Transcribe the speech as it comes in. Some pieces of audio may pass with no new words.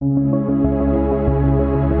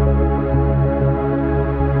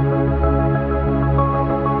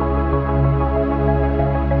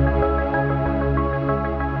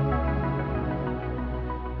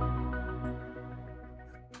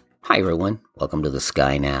Welcome to the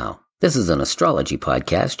Sky Now. This is an astrology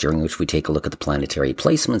podcast during which we take a look at the planetary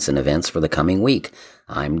placements and events for the coming week.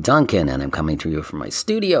 I'm Duncan, and I'm coming to you from my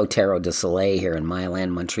studio, Tarot de Soleil, here in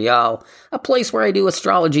Milan, Montreal, a place where I do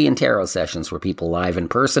astrology and tarot sessions for people live in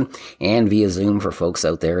person and via Zoom for folks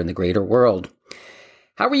out there in the greater world.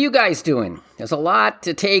 How are you guys doing? There's a lot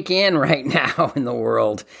to take in right now in the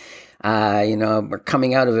world. We're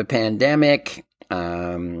coming out of a pandemic.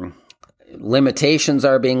 Limitations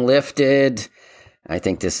are being lifted. I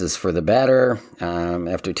think this is for the better.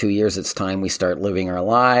 After 2 years, it's time we start living our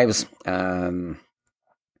lives.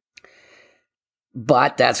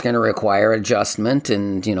 But that's going to require adjustment,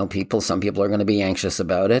 and, some people are going to be anxious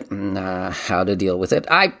about it and how to deal with it.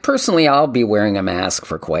 I'll be wearing a mask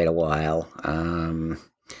for quite a while.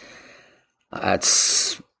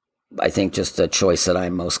 It's, I think, just a choice that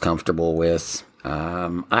I'm most comfortable with.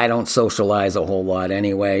 I don't socialize a whole lot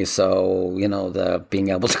anyway, so, the being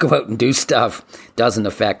able to go out and do stuff doesn't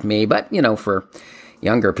affect me. But, for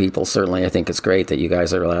younger people, certainly I think it's great that you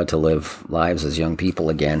guys are allowed to live lives as young people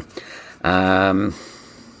again.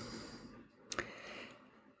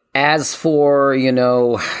 As for,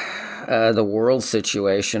 the world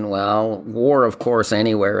situation, well, war, of course,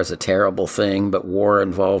 anywhere is a terrible thing, but war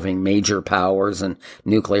involving major powers and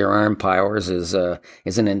nuclear-armed powers is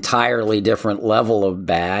an entirely different level of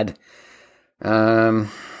bad. And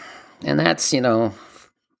that's, certainly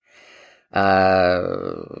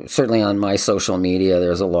on my social media,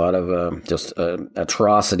 there's a lot of just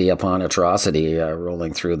atrocity upon atrocity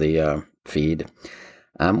rolling through the feed.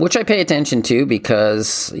 Which I pay attention to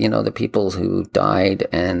because, the people who died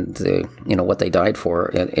and, what they died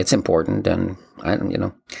for, it's important, and,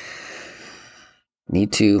 it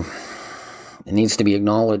needs to be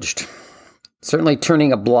acknowledged. Certainly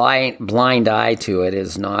turning a blind eye to it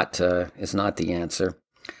is not the answer.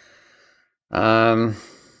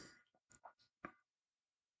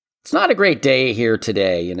 It's not a great day here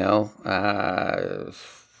today,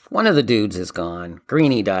 one of the dudes is gone.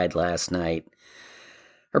 Greenie died last night.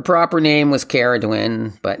 Her proper name was Cara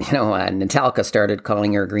Dwin, but, Natalka started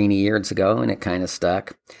calling her Greenie years ago, and it kind of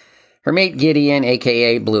stuck. Her mate Gideon,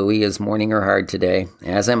 a.k.a. Bluey, is mourning her hard today,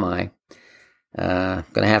 as am I. Gonna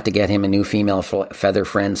have to get him a new female feather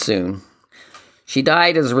friend soon. She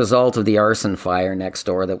died as a result of the arson fire next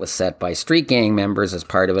door that was set by street gang members as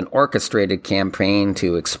part of an orchestrated campaign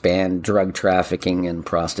to expand drug trafficking and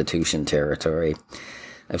prostitution territory.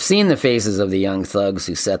 I've seen the faces of the young thugs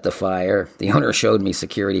who set the fire. The owner showed me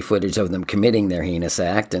security footage of them committing their heinous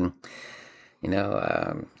act, and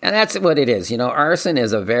and that's what it is. Arson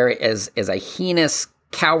is is a heinous,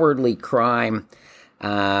 cowardly crime,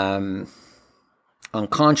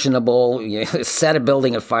 unconscionable. You set a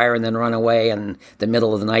building afire and then run away in the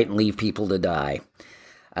middle of the night and leave people to die.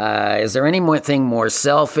 Is there anything more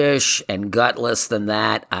selfish and gutless than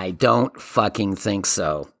that? I don't fucking think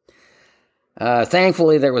so.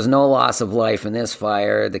 Thankfully, there was no loss of life in this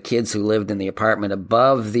fire. The kids who lived in the apartment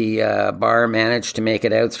above the bar managed to make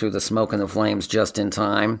it out through the smoke and the flames just in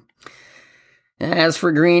time. As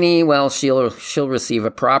for Greenie, well, she'll receive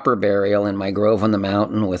a proper burial in my grove on the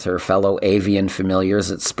mountain with her fellow avian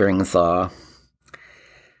familiars at spring thaw.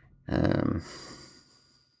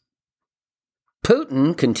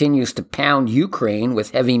 Putin continues to pound Ukraine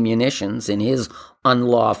with heavy munitions in his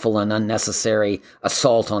unlawful and unnecessary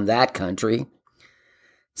assault on that country.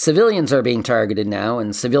 Civilians are being targeted now,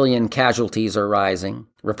 and civilian casualties are rising.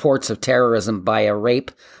 Reports of terrorism by a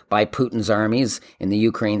rape by Putin's armies in the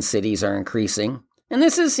Ukraine cities are increasing. And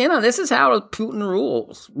this is how Putin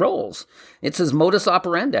rolls. It's his modus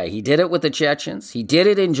operandi. He did it with the Chechens. He did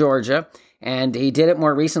it in Georgia. And he did it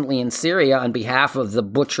more recently in Syria on behalf of the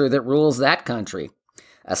butcher that rules that country,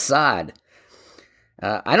 Assad.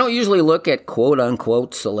 I don't usually look at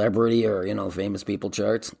quote-unquote celebrity or, famous people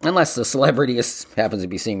charts, unless the celebrity happens to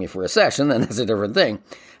be seeing me for a session, then that's a different thing.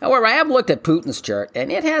 However, I have looked at Putin's chart,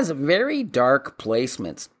 and it has very dark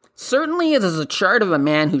placements. Certainly it is a chart of a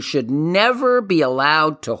man who should never be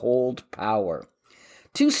allowed to hold power.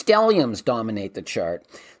 2 stelliums dominate the chart.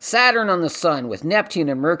 Saturn on the Sun with Neptune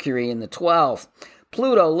and Mercury in the 12th.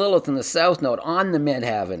 Pluto, Lilith in the South Node on the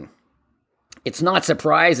midheaven. It's not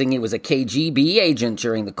surprising he was a KGB agent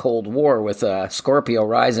during the Cold War with Scorpio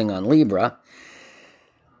rising on Libra.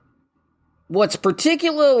 What's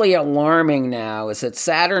particularly alarming now is that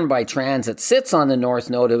Saturn by transit sits on the North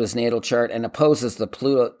Node of his natal chart and opposes the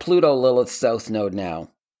Pluto-Lilith South Node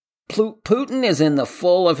now. Putin is in the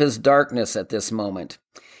full of his darkness at this moment.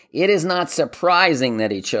 It is not surprising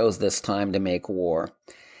that he chose this time to make war.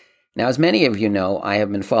 Now, as many of you know, I have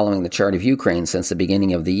been following the chart of Ukraine since the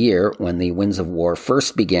beginning of the year when the winds of war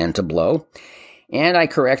first began to blow. And I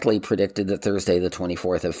correctly predicted that Thursday, the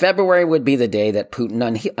 24th of February, would be the day that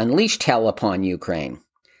Putin unleashed hell upon Ukraine.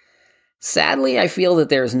 Sadly, I feel that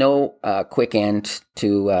there's no quick end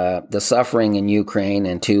to the suffering in Ukraine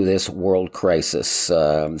and to this world crisis.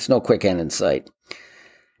 There's no quick end in sight.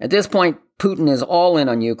 At this point, Putin is all in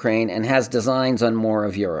on Ukraine and has designs on more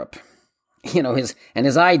of Europe.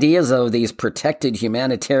 His ideas of these protected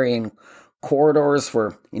humanitarian corridors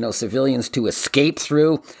for, civilians to escape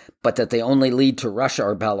through, but that they only lead to Russia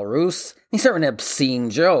or Belarus. These are an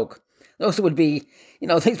obscene joke. Those would be,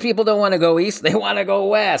 these people don't want to go east, they want to go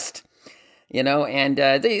west.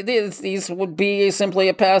 These would be simply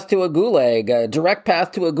a path to a gulag, a direct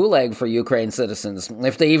path to a gulag for Ukraine citizens,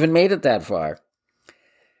 if they even made it that far.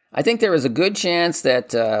 I think there is a good chance that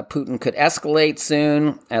Putin could escalate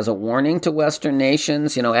soon as a warning to Western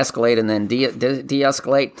nations, escalate and then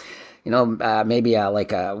de-escalate. Maybe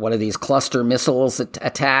like one of these cluster missiles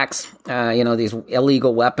attacks, these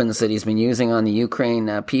illegal weapons that he's been using on the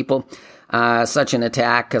Ukraine people. Such an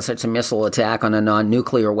attack, such a missile attack on a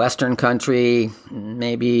non-nuclear Western country,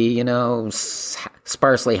 maybe,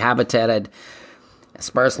 sparsely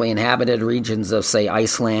inhabited regions of, say,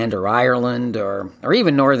 Iceland or Ireland or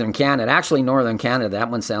even Northern Canada. Actually, Northern Canada, that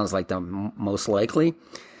one sounds like the most likely.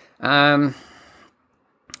 I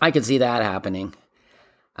could see that happening.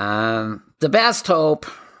 The best hope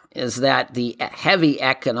is that the heavy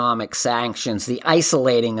economic sanctions, the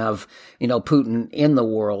isolating of, Putin in the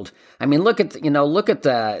world. I mean, look at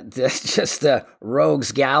the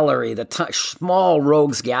rogues gallery, small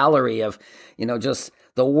rogues gallery of, just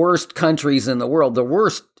the worst countries in the world, the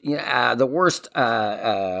worst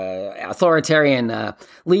authoritarian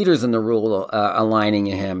leaders in the rule aligning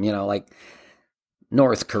him, like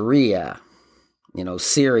North Korea,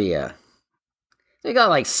 Syria. They got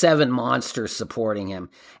like 7 monsters supporting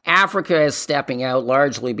him. Africa is stepping out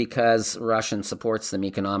largely because Russia supports them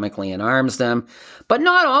economically and arms them, but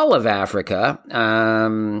not all of Africa.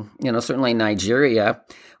 Certainly Nigeria,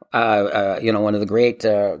 one of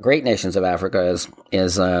the great nations of Africa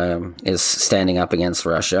is standing up against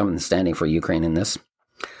Russia and standing for Ukraine in this.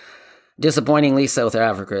 Disappointingly, South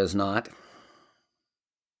Africa is not.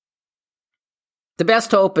 The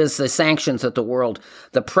best hope is the sanctions that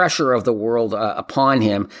the pressure of the world upon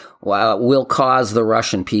him will cause the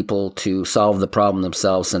Russian people to solve the problem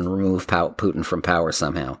themselves and remove Putin from power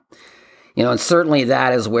somehow. And certainly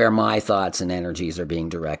that is where my thoughts and energies are being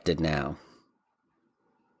directed now.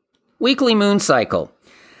 Weekly moon cycle.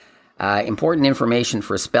 Important information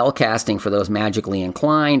for spell casting for those magically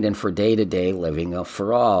inclined and for day-to-day living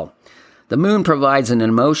for all. The moon provides an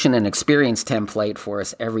emotion and experience template for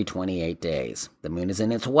us every 28 days. The moon is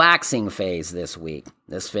in its waxing phase this week.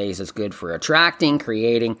 This phase is good for attracting,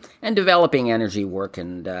 creating, and developing energy work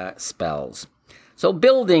and spells. So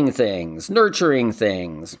building things, nurturing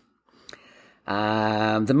things.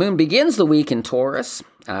 The moon begins the week in Taurus,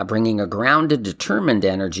 bringing a grounded, determined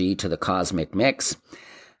energy to the cosmic mix.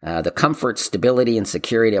 The comfort, stability, and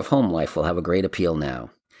security of home life will have a great appeal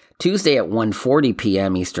now. Tuesday at 1:40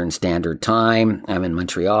 p.m. Eastern Standard Time. I'm in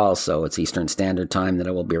Montreal, so it's Eastern Standard Time that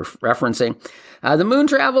I will be referencing. The moon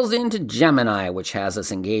travels into Gemini, which has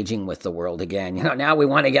us engaging with the world again. Now we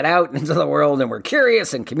want to get out into the world, and we're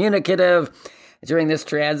curious and communicative during this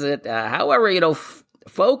transit. However,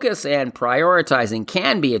 focus and prioritizing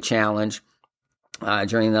can be a challenge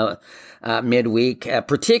during the midweek,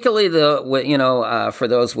 particularly for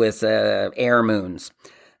those with air moons.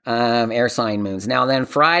 Air sign moons. Now then,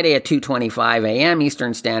 Friday at 2:25 a.m.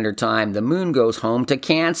 Eastern Standard Time, the moon goes home to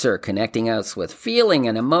Cancer, connecting us with feeling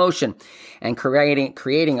and emotion and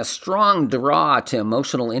creating a strong draw to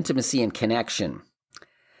emotional intimacy and connection.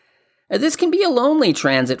 This can be a lonely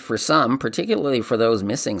transit for some, particularly for those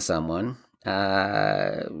missing someone.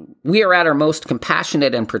 We are at our most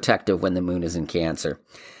compassionate and protective when the moon is in Cancer.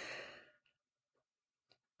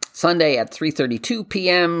 Sunday at 3:32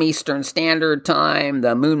 p.m. Eastern Standard Time,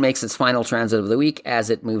 the moon makes its final transit of the week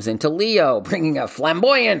as it moves into Leo, bringing a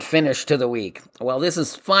flamboyant finish to the week. While this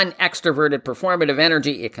is fun, extroverted, performative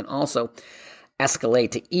energy, it can also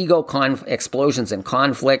escalate to ego explosions and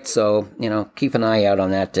conflict. So, keep an eye out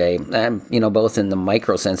on that day, both in the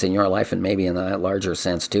micro sense in your life and maybe in the larger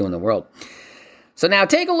sense too in the world. So now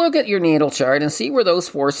take a look at your natal chart and see where those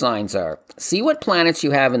 4 signs are. See what planets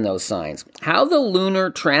you have in those signs. How the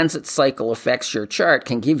lunar transit cycle affects your chart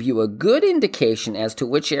can give you a good indication as to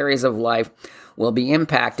which areas of life will be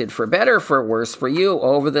impacted for better or for worse for you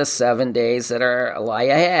over the 7 days that lie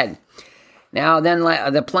ahead. Now then,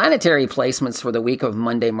 the planetary placements for the week of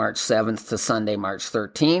Monday, March 7th to Sunday, March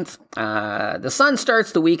 13th. The sun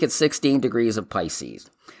starts the week at 16 degrees of Pisces.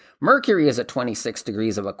 Mercury is at 26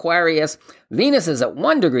 degrees of Aquarius, Venus is at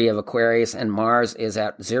 1 degree of Aquarius, and Mars is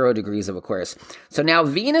at 0 degrees of Aquarius. So now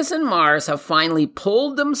Venus and Mars have finally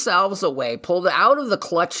pulled themselves away, pulled out of the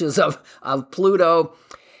clutches of Pluto,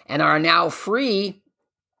 and are now free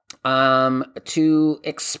to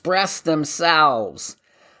express themselves.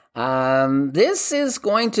 This is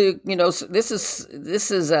going to, this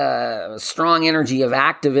is a strong energy of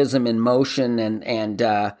activism and motion and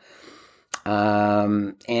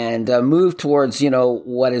move towards,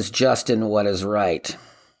 what is just and what is right.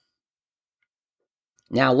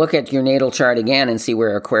 Now look at your natal chart again and see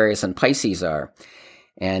where Aquarius and Pisces are.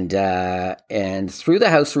 And through the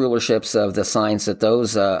house rulerships of the signs that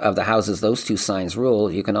those, of the houses those two signs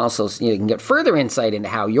rule, you can get further insight into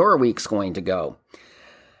how your week's going to go.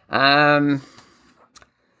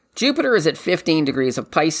 Jupiter is at 15 degrees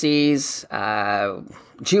of Pisces.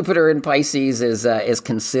 Jupiter in Pisces is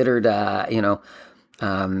considered,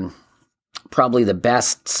 probably the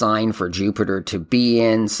best sign for Jupiter to be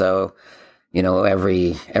in. So,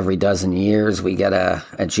 every dozen years we get a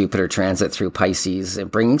Jupiter transit through Pisces,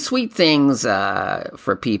 bringing sweet things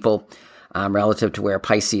for people relative to where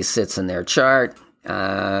Pisces sits in their chart.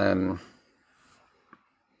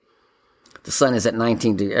 The Sun is at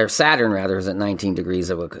Saturn is at 19 degrees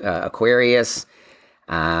of Aquarius.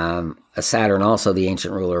 Saturn, also the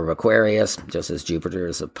ancient ruler of Aquarius, just as Jupiter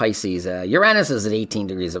is of Pisces. Uranus is at 18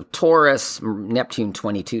 degrees of Taurus. Neptune,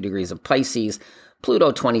 22 degrees of Pisces.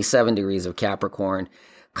 Pluto, 27 degrees of Capricorn.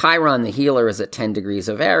 Chiron, the healer, is at 10 degrees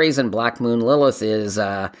of Aries. And Black Moon Lilith is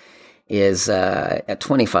at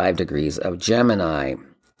 25 degrees of Gemini.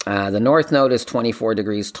 The North Node is 24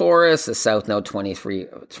 degrees Taurus, the South Node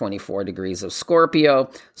 24 degrees of Scorpio,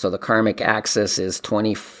 so the karmic axis is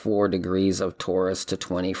 24 degrees of Taurus to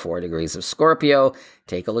 24 degrees of Scorpio.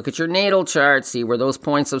 Take a look at your natal chart, see where those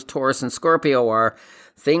points of Taurus and Scorpio are.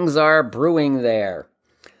 Things are brewing there.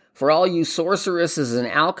 For all you sorceresses and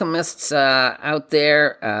alchemists out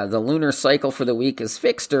there, the lunar cycle for the week is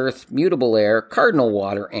fixed earth, mutable air, cardinal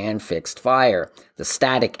water, and fixed fire. The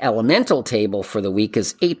static elemental table for the week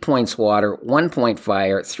is 8 points water, 1 point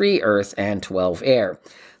fire, 3 earth, and 12 air.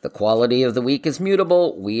 The quality of the week is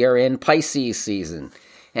mutable. We are in Pisces season.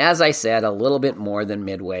 As I said, a little bit more than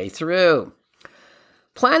midway through.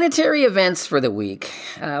 Planetary events for the week.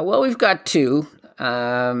 We've got two.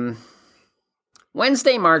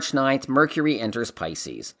 Wednesday, March 9th, Mercury enters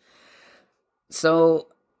Pisces. So,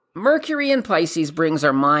 Mercury in Pisces brings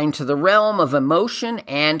our mind to the realm of emotion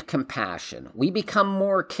and compassion. We become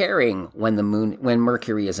more caring when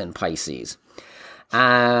Mercury is in Pisces.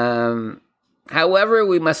 However,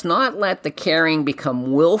 we must not let the caring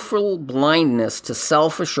become willful blindness to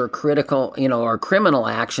selfish or critical, or criminal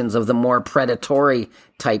actions of the more predatory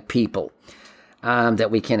type people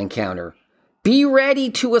that we can encounter. Be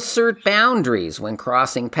ready to assert boundaries when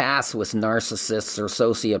crossing paths with narcissists or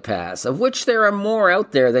sociopaths, of which there are more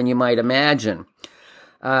out there than you might imagine.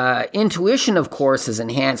 Intuition, of course, is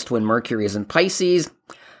enhanced when Mercury is in Pisces,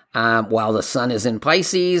 while the Sun is in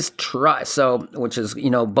Pisces, which is,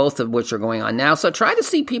 both of which are going on now. So try to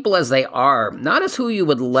see people as they are, not as who you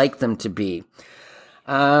would like them to be.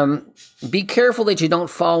 Be careful that you don't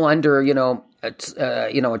fall under,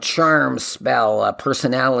 a charm spell, a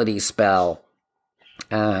personality spell.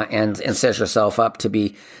 And set yourself up to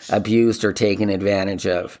be abused or taken advantage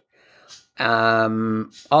of.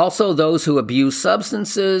 Also, those who abuse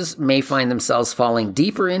substances may find themselves falling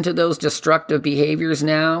deeper into those destructive behaviors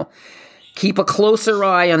now. Keep a closer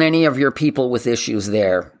eye on any of your people with issues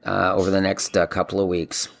there over the next couple of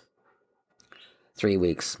weeks. 3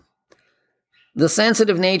 weeks. The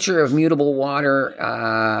sensitive nature of mutable water,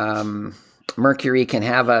 Mercury, can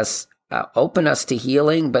have us open us to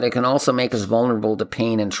healing, but it can also make us vulnerable to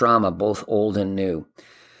pain and trauma, both old and new.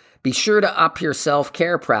 Be sure to up your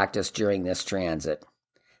self-care practice during this transit.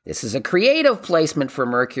 This is a creative placement for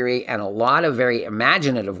Mercury, and a lot of very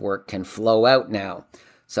imaginative work can flow out now.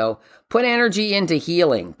 So put energy into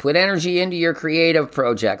healing. Put energy into your creative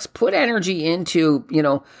projects. Put energy into,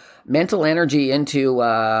 mental energy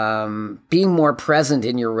into being more present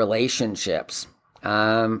in your relationships.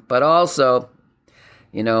 But also,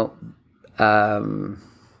 don't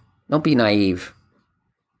be naive.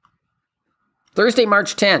 Thursday,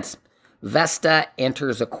 March 10th, Vesta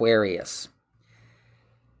enters Aquarius.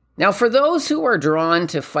 Now, for those who are drawn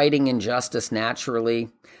to fighting injustice naturally,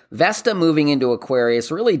 Vesta moving into Aquarius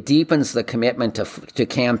really deepens the commitment to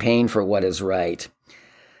campaign for what is right.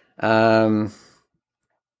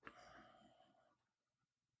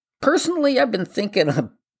 Personally, I've been thinking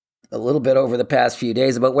a little bit over the past few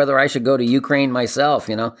days about whether I should go to Ukraine myself,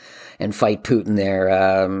 and fight Putin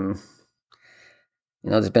there.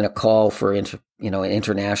 There's been a call for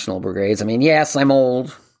international brigades. I mean, yes, I'm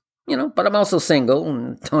old, but I'm also single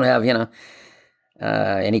and don't have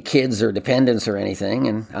any kids or dependents or anything,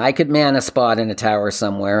 and I could man a spot in a tower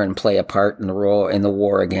somewhere and play a part in the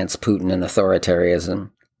war against Putin and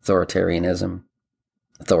authoritarianism,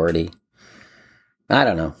 authority. I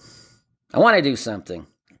don't know. I want to do something.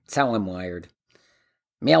 It's how I'm wired.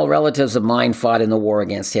 Male relatives of mine fought in the war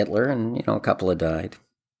against Hitler, and a couple have died.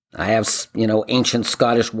 I have ancient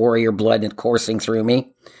Scottish warrior blood coursing through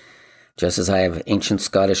me, just as I have ancient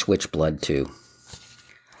Scottish witch blood too.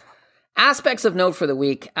 Aspects of note for the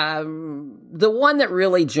week. The one that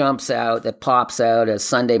really jumps out, that pops out, is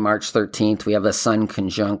Sunday, March 13th. We have the Sun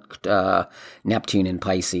conjunct Neptune in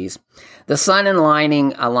Pisces. The Sun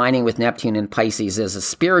aligning with Neptune in Pisces is a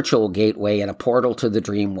spiritual gateway and a portal to the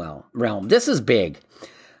dream realm. This is big.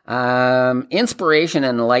 Inspiration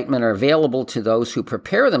and enlightenment are available to those who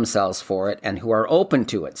prepare themselves for it and who are open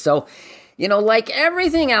to it. So, like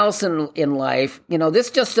everything else in life, this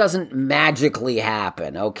just doesn't magically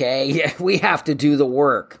happen, okay? We have to do the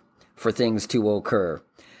work for things to occur.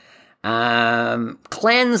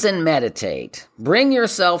 Cleanse and meditate. Bring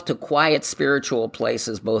yourself to quiet spiritual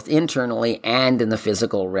places, both internally and in the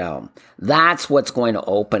physical realm. That's what's going to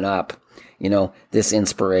open up, this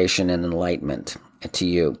inspiration and enlightenment to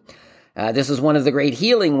you. This is one of the great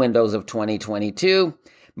healing windows of 2022.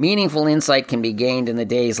 Meaningful insight can be gained in the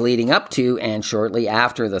days leading up to and shortly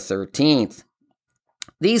after the 13th.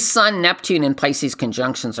 These Sun, Neptune, and Pisces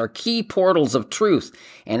conjunctions are key portals of truth,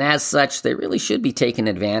 and as such, they really should be taken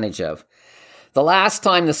advantage of. The last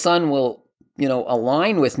time the Sun will,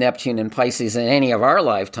 align with Neptune and Pisces in any of our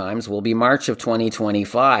lifetimes will be March of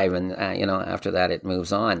 2025, and, after that it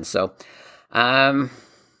moves on. So,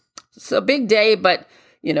 it's a big day, but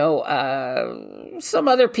some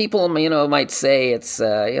other people, might say it's,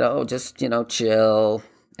 just, chill.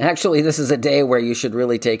 Actually, this is a day where you should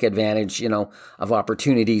really take advantage, of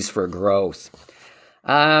opportunities for growth.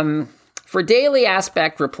 For daily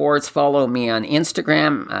aspect reports, follow me on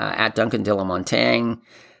Instagram, at Duncan Dillamontang.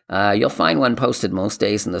 You'll find one posted most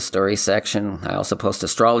days in the story section. I also post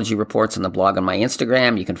astrology reports on the blog on my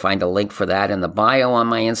Instagram. You can find a link for that in the bio on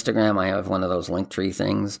my Instagram. I have one of those Linktree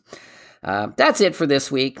things. That's it for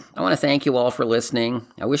this week. I want to thank you all for listening.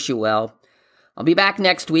 I wish you well. I'll be back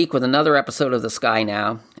next week with another episode of The Sky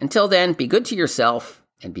Now. Until then, be good to yourself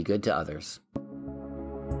and be good to others.